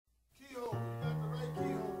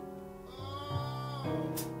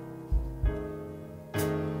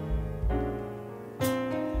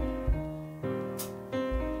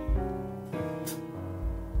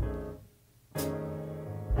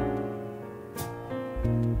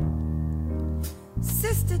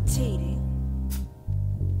Sister Titi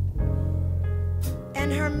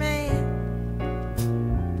and her man,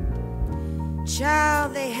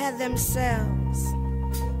 child, they had themselves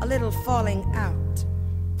a little falling out.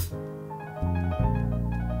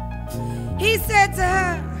 He said to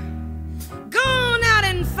her, go on out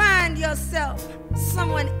and find yourself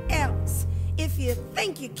someone else if you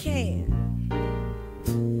think you can,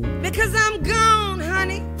 because I'm gone,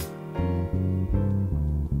 honey,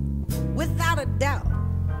 without a doubt.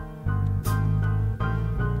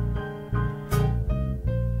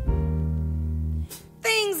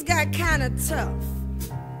 Things got kind of tough,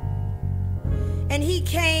 and he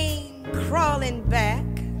came crawling back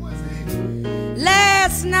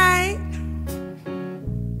last night,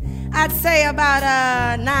 I'd say about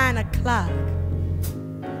 9 o'clock.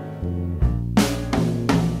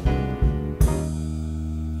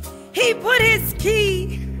 He put his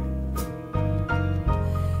key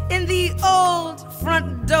in the old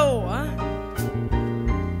front door,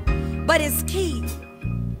 but his key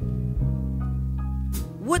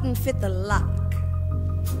wouldn't fit the lock.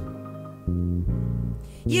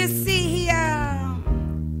 You see, he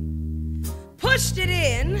pushed it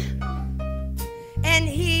in and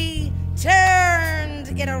he turned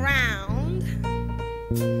it around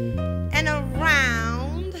and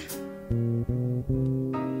around,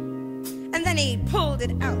 and then he pulled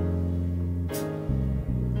it out.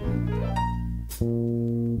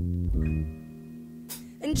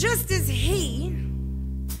 And just as he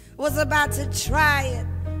was about to try it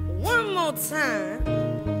one more time,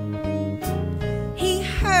 he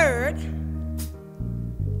heard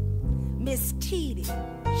Miss Titi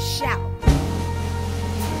shout,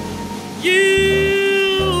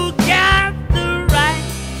 you got the right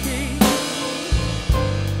key,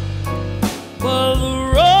 but the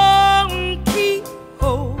wrong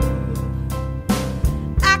keyhole.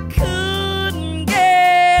 I couldn't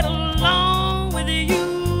get along with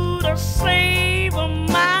you to save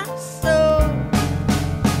my soul.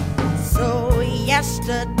 So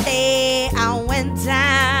yesterday I went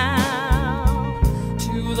down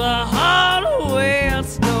to the hardware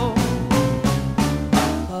store,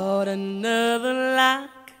 bought another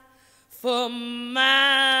lock for my